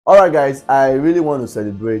Alright guys, I really want to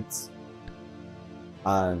celebrate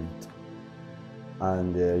and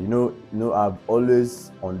I've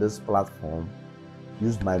always on this platform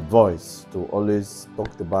used my voice to always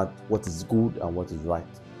talk about what is good and what is right.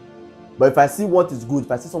 But if I see what is good,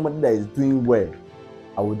 if I see somebody that is doing well,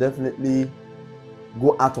 I will definitely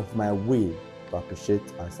go out of my way to appreciate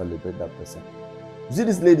and celebrate that person. You see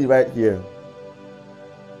this lady right here?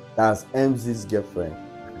 That's Emzi's girlfriend.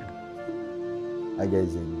 I guess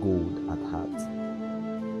is a gold at heart.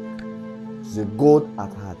 She's a gold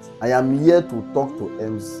at heart. I am here to talk to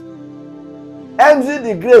Emzi. Emzi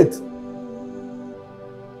the Great.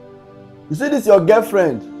 You see this your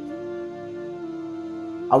girlfriend.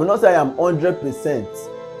 I will not say I am 100%,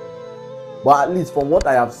 but at least from what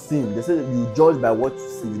I have seen, they say you judge by what you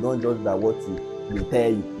see. You don't judge by what they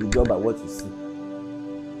tell you. You judge by what you see.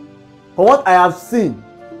 From what I have seen,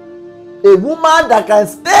 a woman that can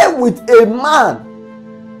stay with a man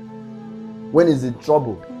when he's in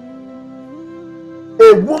trouble.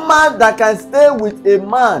 A woman that can stay with a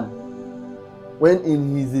man when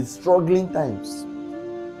in his struggling times.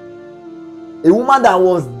 A woman that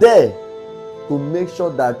was there to make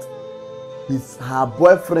sure that her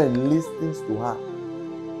boyfriend listens to her.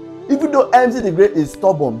 Even though Emzi the Great is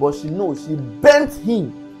stubborn, but she knows she bent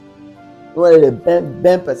him.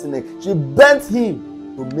 Bent person. She bent him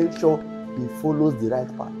to make sure he follows the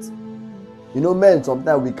right path. You know, men,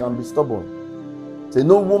 sometimes we can be stubborn. Say,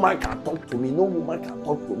 no woman can talk to me. No woman can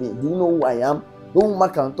talk to me. Do you know who I am? No woman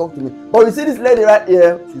can talk to me. But you see this lady right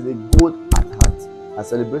here, she's a gold at heart. I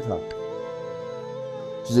celebrate her.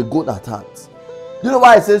 She's a gold at heart. You know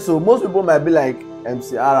why I say so? Most people might be like,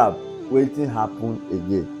 MC Arab, waiting happen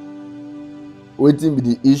again. Waiting be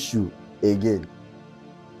the issue again.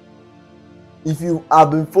 If you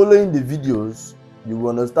have been following the videos, you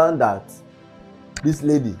will understand that this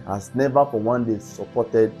lady has never for one day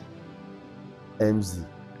supported Emzi.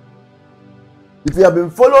 If you have been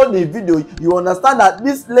following the video, you understand that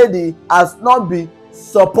this lady has not been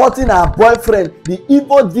supporting her boyfriend, the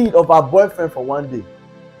evil deed of her boyfriend for one day.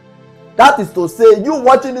 That is to say, you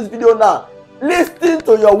watching this video now, listen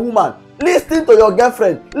to your woman, listen to your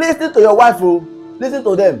girlfriend, listen to your wife, oh, listen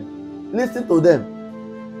to them, listen to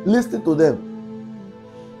them, listen to them,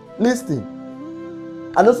 listen.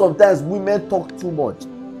 I know sometimes women talk too much.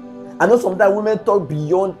 I know sometimes women talk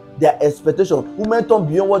beyond their expectation. Women talk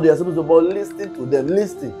beyond what they are supposed to, but listen to them,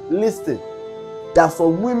 listen. There are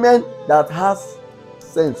some women that has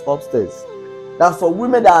sense upstairs. There are some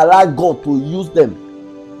women that allow God to use them.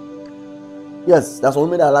 Yes, that's one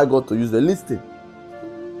way that allow God to use the listing.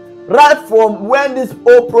 Right from when this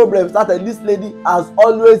whole problem started, this lady has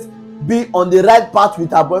always been on the right path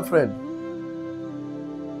with her boyfriend.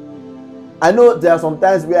 I know there are some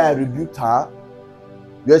times where I rebuked her,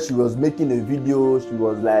 where she was making a video. She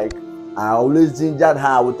was like, I always gingered her.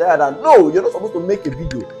 I would tell her that no, you're not supposed to make a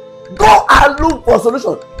video. Go and look for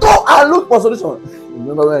solution. Go and look for solution.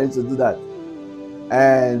 Remember when I used to do that?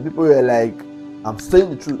 And people were like, I'm saying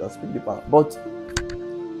the truth, I speak the power. But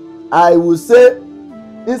I will say,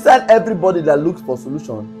 inside everybody that looks for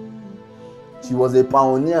solution, she was a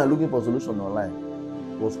pioneer looking for solution online.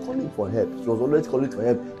 She was calling for help. She was always calling for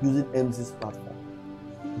help using Emzi's platform.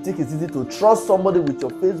 You think it's easy to trust somebody with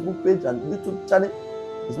your Facebook page and YouTube channel?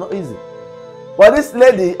 It's not easy. But this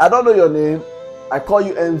lady, I don't know your name. I call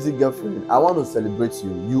you Emzi girlfriend. I want to celebrate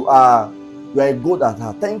you. You are a gold at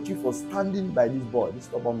heart. Thank you for standing by this boy, this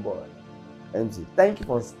stubborn boy. Emzi, thank you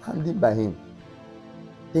for standing by him.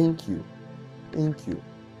 Thank you. Thank you.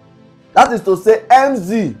 That is to say,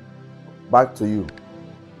 Emzi, back to you.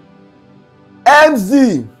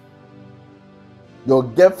 Emzi, your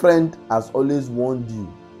girlfriend has always warned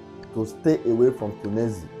you to stay away from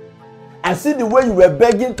Tunezi. I see the way you were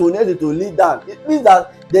begging Tunezi to lead down. It means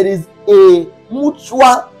that there is a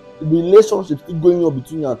mutual relationship still going on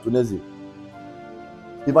between you and Tunezi.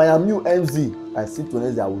 If I am you, Emzi, I see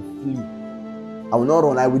Tunezi, I will flee. I will not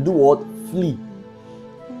run. I will do what? Flee.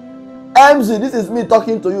 Emzi, this is me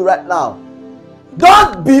talking to you right now.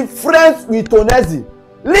 Don't be friends with Tunezi.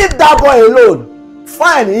 Leave that boy alone.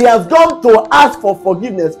 Fine, he has come to ask for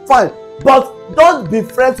forgiveness. Fine. But don't be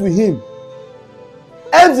friends with him.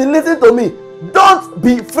 Emzi, listen to me. Don't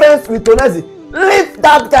be friends with Tunezi. Leave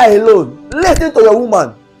that guy alone. Listen to your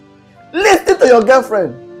woman. Listen to your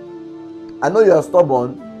girlfriend. I know you are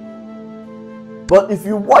stubborn. But if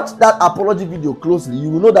you watch that apology video closely,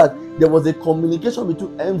 you will know that there was a communication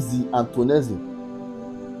between Emzi and Tunezi.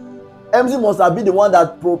 Emzi must have been the one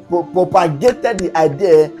that propagated the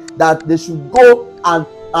idea that they should go and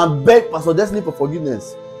beg Pastor Destiny for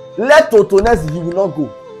forgiveness. Let to Tunezi, he will not go.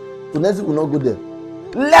 Tunezi will not go there.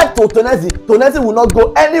 left to Tonezi will not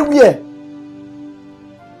go anywhere.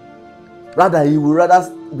 Rather, he will rather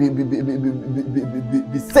be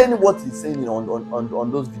saying what he's saying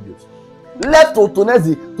on those videos. Left to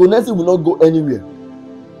Tonezi will not go anywhere.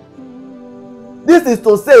 This is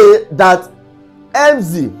to say that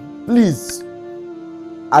Emzi, please,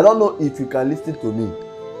 I don't know if you can listen to me,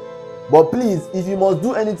 but please, if you must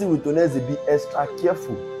do anything with Tonezi, be extra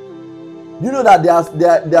careful. You know that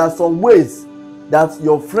there are some ways that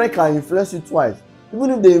your friend can influence you twice. Even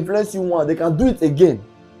if they influence you once, they can do it again.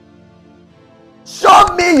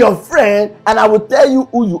 Show me your friend and I will tell you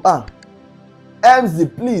who you are. Emzi,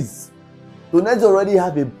 please. Tonezi already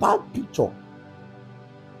have a bad picture.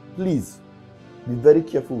 Please, be very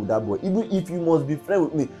careful with that boy. Even if you must be friends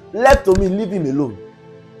with me, left to me, leave him alone.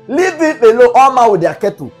 Leave him alone. All man with their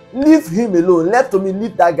kettle. Leave him alone. Left to me,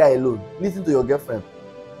 leave that guy alone. Listen to your girlfriend.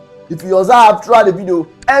 If you observe throughout the video,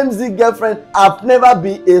 Emzi girlfriend have never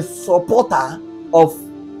been a supporter of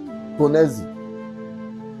Tonezi.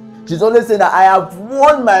 She's always saying that I have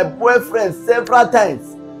warned my boyfriend several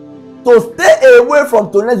times to stay away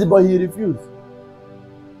from Tonezi, but he refused.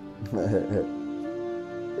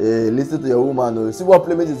 Hey, listen to your woman. See what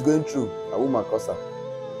Playmate is going through. A woman cause her.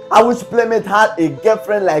 I wish Playmate had a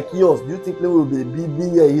girlfriend like yours. Do you think Playmate will be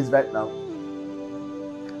where he is right now?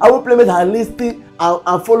 I will Playmate had listened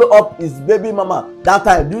and follow up his baby mama that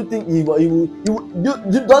time. Do you think he will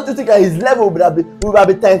don't you think at his level would have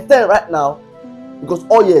been 10 right now? Because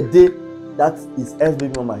all your day, that is his baby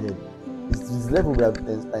mama head. His level would have been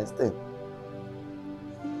 10.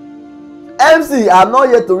 Emzi, I'm not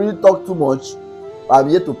here to really talk too much. I'm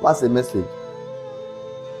here to pass a message.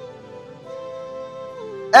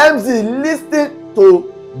 Emzi, listen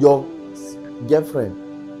to your girlfriend.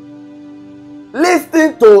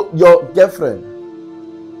 Listen to your girlfriend.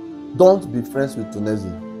 Don't be friends with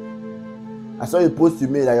Tonezi. I saw a post you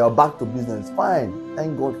made that you're back to business. Fine.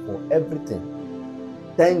 Thank God for everything.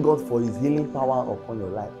 Thank God for his healing power upon your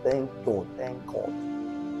life. Thank God. Thank God.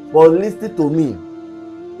 But listen to me.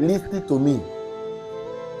 Listen to me.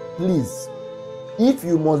 Please. If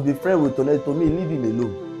you must be friends with Tonezi, to me, leave him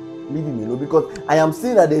alone. Leave him alone. Because I am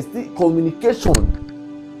seeing that there's still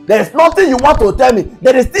communication. There's nothing you want to tell me.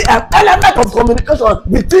 There is still an element of communication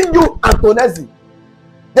between you and Tonezi.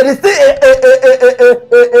 There is still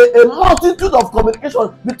a multitude of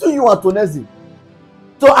communication between you and Tonezi.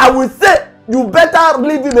 So I will say, you better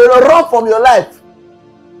leave him alone, run from your life.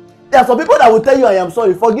 There are some people that will tell you, I am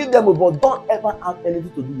sorry, forgive them, but don't ever have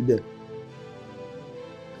anything to do with them.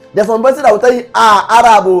 There's some person that will tell you,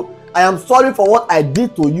 Arabo, I am sorry for what I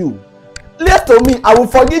did to you. Left to me, I will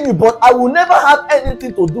forgive you, but I will never have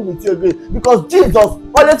anything to do with you again. Because Jesus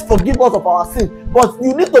always forgives us of our sins. But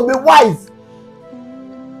you need to be wise,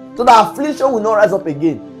 so that affliction will not rise up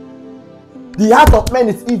again. The heart of man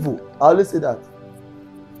is evil. I always say that.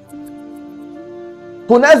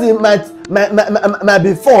 Tonezi might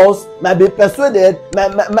be false, might be persuaded,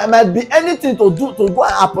 might be anything to go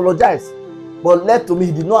and apologize. But left to me,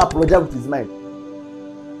 he did not apologize with his mind.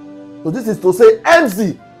 So this is to say,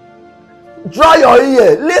 Emzi, draw your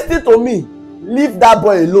ear, listen to me, leave that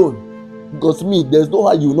boy alone. Because me, there's no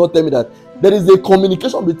how you will not tell me that there is a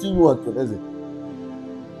communication between you and Tonezi.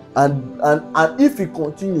 And if it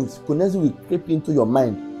continues, Tonezi will creep into your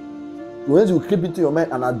mind. Tonezi will creep into your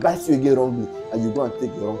mind and advise you again wrongly, and you go and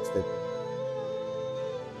take the wrong step.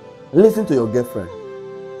 Listen to your girlfriend.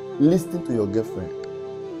 Listen to your girlfriend.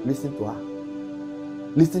 Listen to her.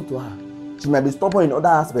 Listen to her. She might be stubborn in other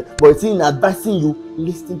aspects, but it's in advising you,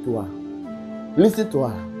 listen to her. Listen to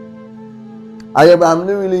her. I'm not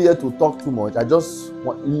really here to talk too much. I just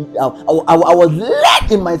want, I was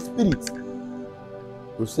led in my spirit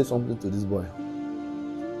to say something to this boy.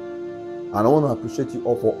 And I want to appreciate you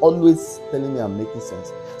all for always telling me I'm making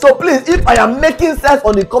sense. So please, if I am making sense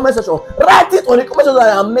on the comment section, write it on the comment section that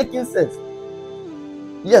I am making sense.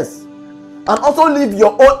 Yes. And also leave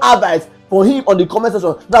your own advice for him on the comment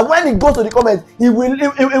section. That when he goes to the comments, he will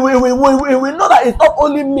know that it's not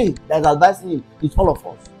only me that is advising him, it's all of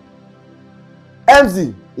us.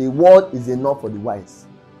 Emzi, a word is enough for the wise.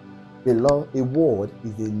 A word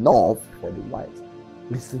is enough for the wise.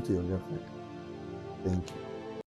 Listen to your girlfriend. Thank you.